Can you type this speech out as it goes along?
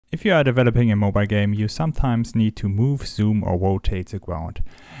If you are developing a mobile game, you sometimes need to move, zoom or rotate the ground.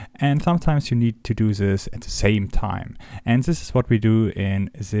 And sometimes you need to do this at the same time. And this is what we do in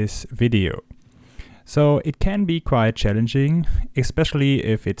this video. So it can be quite challenging, especially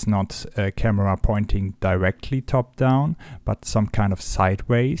if it's not a camera pointing directly top down, but some kind of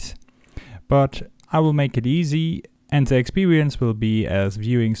sideways. But I will make it easy, and the experience will be as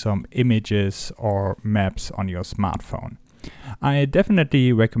viewing some images or maps on your smartphone. I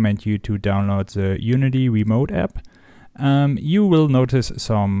definitely recommend you to download the Unity Remote app. You will notice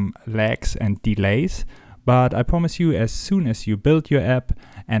some lags and delays, but I promise you, as soon as you build your app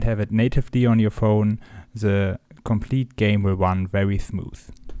and have it natively on your phone, the complete game will run very smooth.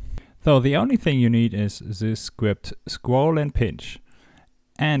 So the only thing you need is this script scroll and pinch,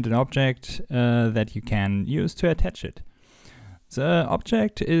 and an object that you can use to attach it. The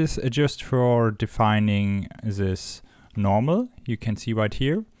object is just for defining this normal, you can see right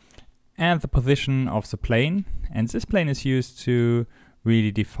here, and the position of the plane, and this plane is used to really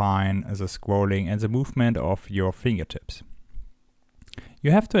define the scrolling and the movement of your fingertips.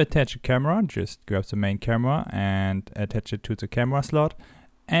 You have to attach a camera, just grab the main camera and attach it to the camera slot,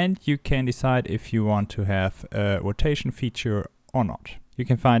 and you can decide if you want to have a rotation feature or not. You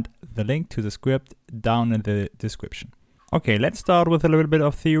can find the link to the script down in the description. Okay, let's start with a little bit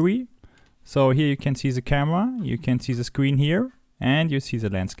of theory. So here you can see the camera, you can see the screen here, and you see the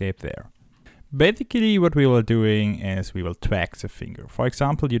landscape there. Basically what we will doing is we will track the finger. For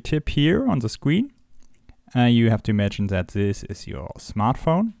example, you tip here on the screen. You have to imagine that this is your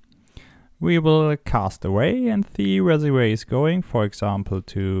smartphone. We will cast away and see where the ray is going, for example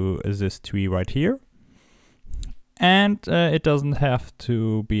to this tree right here. And it doesn't have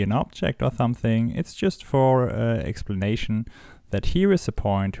to be an object or something, it's just for explanation that here is the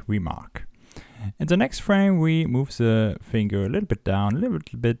point we mark. In the next frame we move the finger a little bit down, a little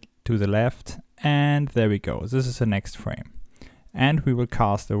bit to the left, and there we go. This is the next frame. And we will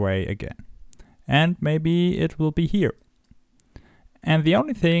cast away again. And maybe it will be here. And the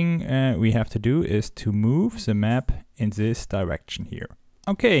only thing we have to do is to move the map in this direction here.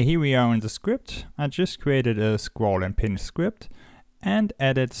 Okay, here we are in the script. I just created a scroll and pinch script and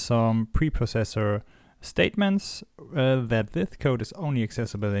added some preprocessor statements that this code is only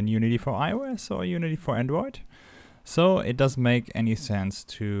accessible in Unity for iOS or Unity for Android. So it doesn't make any sense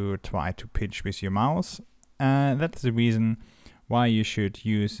to try to pinch with your mouse. That's the reason why you should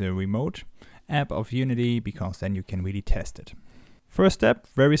use the remote app of Unity, because then you can really test it. First step,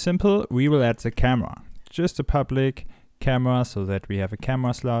 very simple, we will add the camera. Just a public camera so that we have a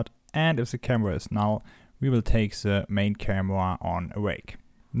camera slot, and if the camera is null, we will take the main camera on awake.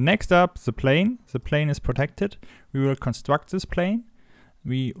 Next up, the plane. The plane is protected. We will construct this plane.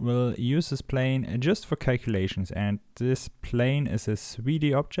 We will use this plane just for calculations, and this plane is a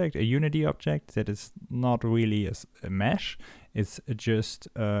 3D object, a Unity object that is not really a mesh. It's just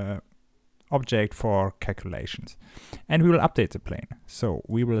an object for calculations. And we will update the plane. So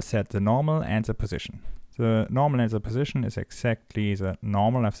we will set the normal and the position. The normal and the position is exactly the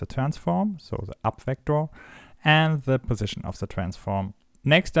normal of the transform, so the up vector, and the position of the transform.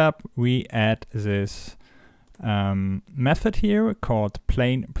 Next up, we add this method here called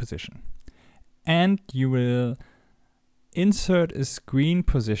plane position. And you will insert a screen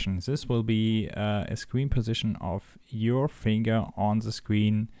position. This will be a screen position of your finger on the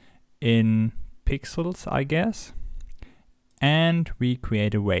screen in pixels, I guess. And we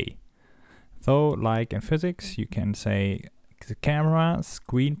create a ray. So like in physics, you can say the camera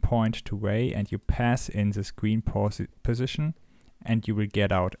screen point to ray, and you pass in the screen position and you will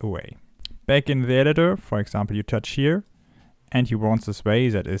get out a ray. Back in the editor, for example, you touch here and you want this ray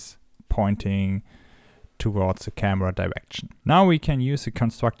that is pointing towards the camera direction. Now we can use the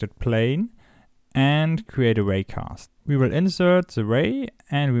constructed plane and create a ray cast. We will insert the ray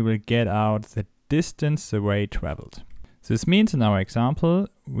and we will get out the distance the ray traveled. This means in our example,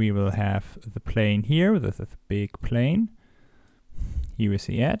 we will have the plane here, this is a big plane. Here is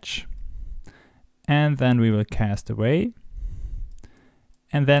the edge. And then we will cast away.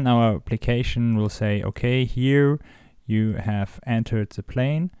 And then our application will say, okay, here you have entered the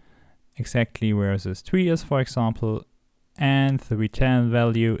plane, exactly where this tree is, for example. And the return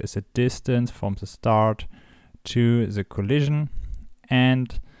value is a distance from the start to the collision.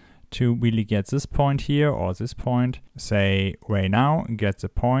 And to really get this point here or this point, say right now, get the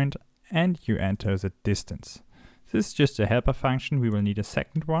point, and you enter the distance. This is just a helper function. We will need a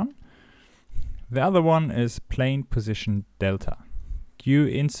second one. The other one is plane position delta. You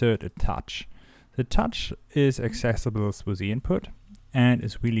insert a touch. The touch is accessible through the input and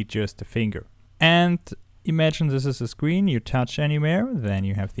is really just a finger. And Imagine this is a screen, you touch anywhere, then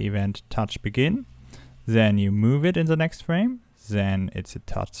you have the event touch begin, then you move it in the next frame, then it's a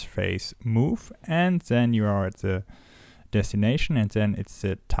touch phase move, and then you are at the destination, and then it's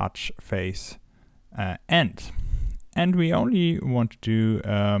the touch phase end. And we only want to do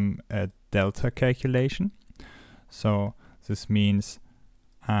a delta calculation. So this means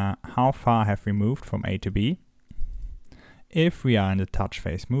how far have we moved from A to B if we are in the touch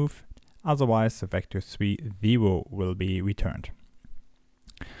phase move. Otherwise, the vector 0 will be returned.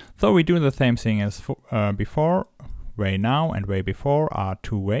 So we do the same thing as before. Way now and way before are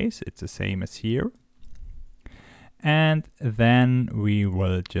two ways. It's the same as here. And then we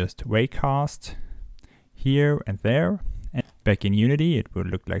will just way cast here and there. And back in Unity, it would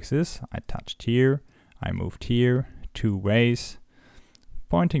look like this. I touched here, I moved here, two ways.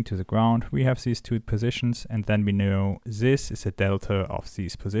 Pointing to the ground, we have these two positions, and then we know this is a delta of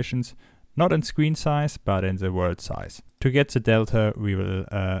these positions, not in screen size, but in the world size. To get the delta, we will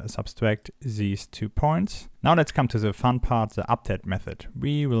subtract these 2 points. Now let's come to the fun part, the update method.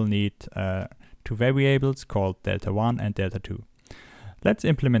 We will need two variables called delta1 and delta2. Let's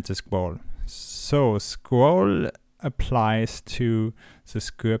implement the scroll. So scroll applies to the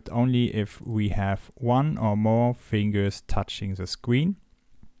script only if we have one or more fingers touching the screen.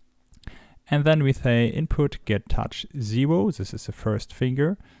 And then we say input get touch 0. This is the first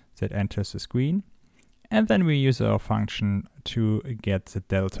finger that enters the screen. And then we use our function to get the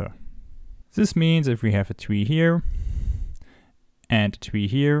delta. This means if we have a tree here and a tree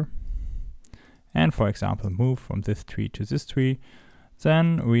here, and for example move from this tree to this tree,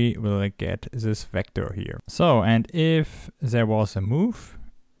 then we will get this vector here. So, and if there was a move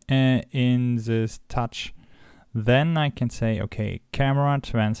in this touch, then I can say, okay, camera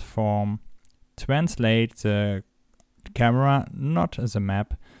transform, translate the camera, not as a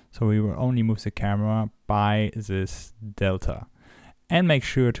map, so we will only move the camera by this delta. And make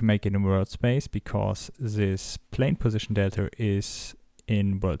sure to make it in world space, because this plane position delta is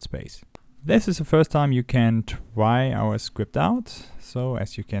in world space. This is the first time you can try our script out. So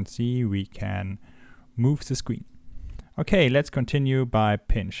as you can see, we can move the screen. Okay, let's continue by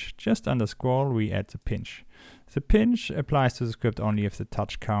pinch. Just under scroll, we add the pinch. The pinch applies to the script only if the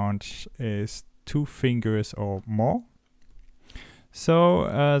touch count is 2 fingers or more.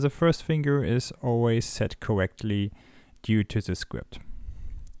 So the first finger is always set correctly due to the script.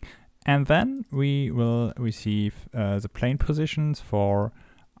 And then we will receive the plane positions for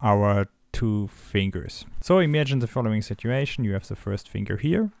our 2 fingers. So imagine the following situation. You have the first finger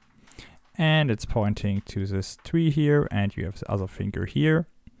here, and it's pointing to this tree here, and you have the other finger here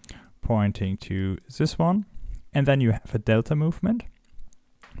pointing to this one. And then you have a delta movement.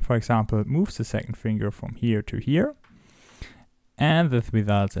 For example, move the second finger from here to here. And this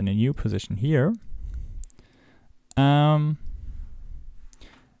results in a new position here. Then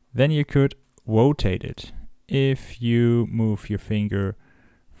you could rotate it. If you move your finger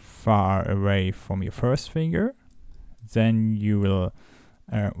far away from your first finger, then you will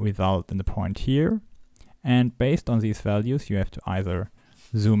result in the point here. And based on these values, you have to either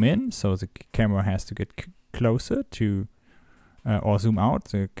zoom in, so the camera has to get closer to, or zoom out,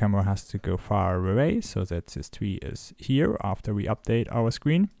 the camera has to go far away, so that this tree is here after we update our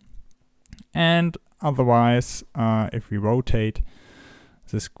screen. And otherwise, if we rotate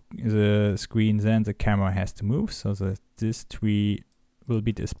the screen, then the camera has to move, so that this tree will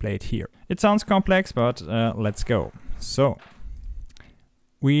be displayed here. It sounds complex, but let's go. So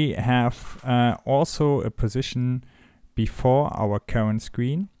we have also a position before our current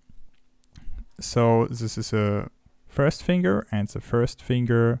screen. So this is a first finger, and the first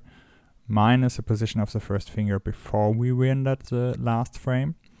finger minus the position of the first finger before we rendered the last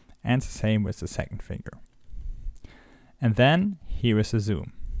frame, and the same with the second finger. And then here is a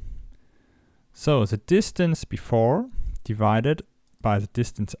zoom. So the distance before divided by the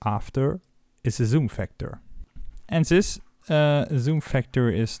distance after is a zoom factor. And this zoom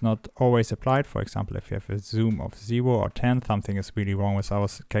factor is not always applied. For example, if you have a zoom of 0 or 10, something is really wrong with our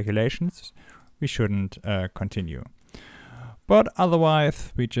calculations, we shouldn't continue. But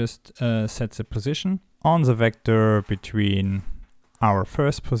otherwise, we just set the position on the vector between our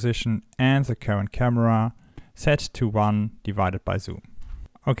first position and the current camera, set to 1 divided by zoom.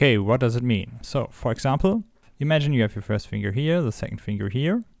 Okay, what does it mean? So, for example, imagine you have your first finger here, the second finger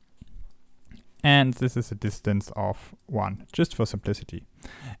here, and this is a distance of 1, just for simplicity.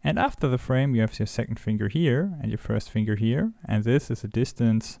 And after the frame, you have your second finger here and your first finger here, and this is a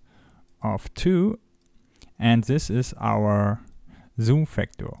distance of 2, and this is our zoom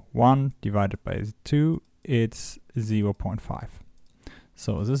factor. 1 divided by 2, it's 0.5.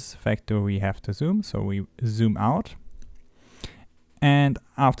 So this is the vector we have to zoom. So we zoom out. And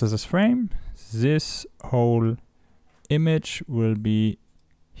after this frame, this whole image will be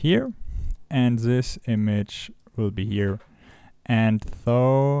here. And this image will be here. And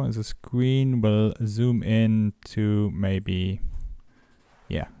so the screen will zoom in to maybe,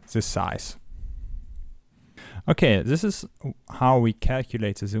 yeah, this size. Okay, this is how we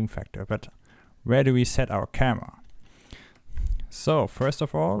calculate the zoom factor, but where do we set our camera? So first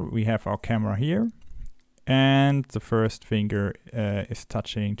of all, we have our camera here, and the first finger is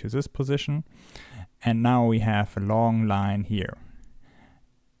touching to this position. And now we have a long line here.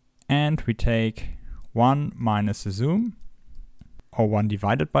 And we take 1 minus the zoom, or 1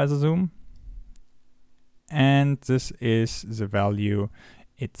 divided by the zoom. And this is the value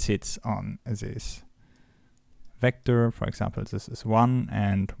it sits on this vector. For example, this is 1,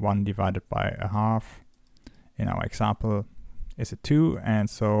 and 1 divided by a half in our example is a 2, and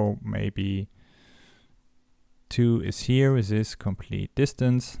so maybe 2 is here with this complete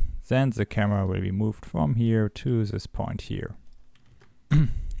distance. Then the camera will be moved from here to this point here.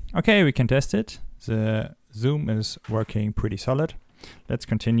 Okay, we can test it. The zoom is working pretty solid. Let's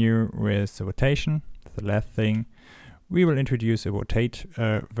continue with the rotation. The last thing, we will introduce a rotate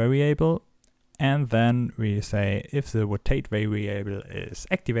variable, and then we say if the rotate variable is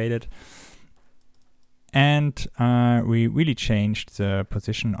activated and we really changed the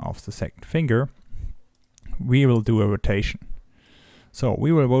position of the second finger, we will do a rotation. So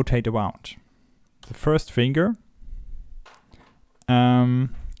we will rotate around the first finger, and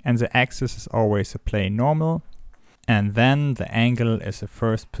the axis is always a plane normal, and then the angle is the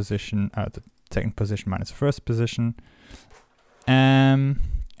first position, the second position minus the first position, and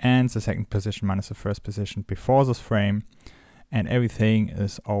the second position minus the first position before this frame, and everything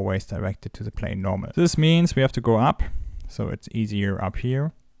is always directed to the plane normal. This means we have to go up, so it's easier up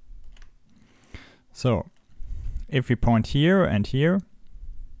here. So if we point here and here,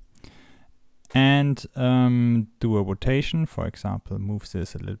 and do a rotation, for example, move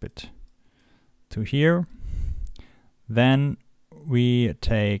this a little bit to here, then we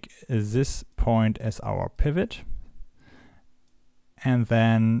take this point as our pivot, and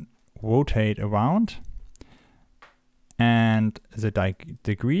then rotate around, and the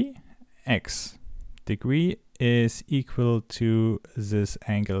degree, x degree, is equal to this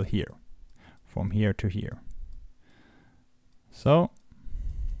angle here, from here to here. So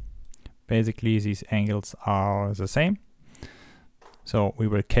basically these angles are the same. So we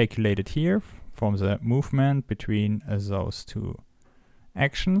will calculate it here from the movement between those two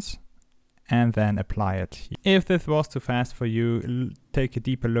actions, and then apply it here. If this was too fast for you, take a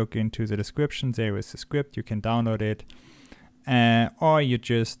deeper look into the description. There is a script, you can download it, or you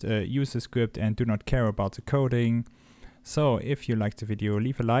just use the script and do not care about the coding. So if you liked the video,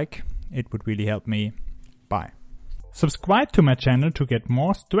 leave a like, it would really help me. Bye. Subscribe to my channel to get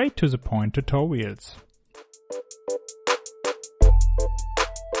more straight to the point tutorials.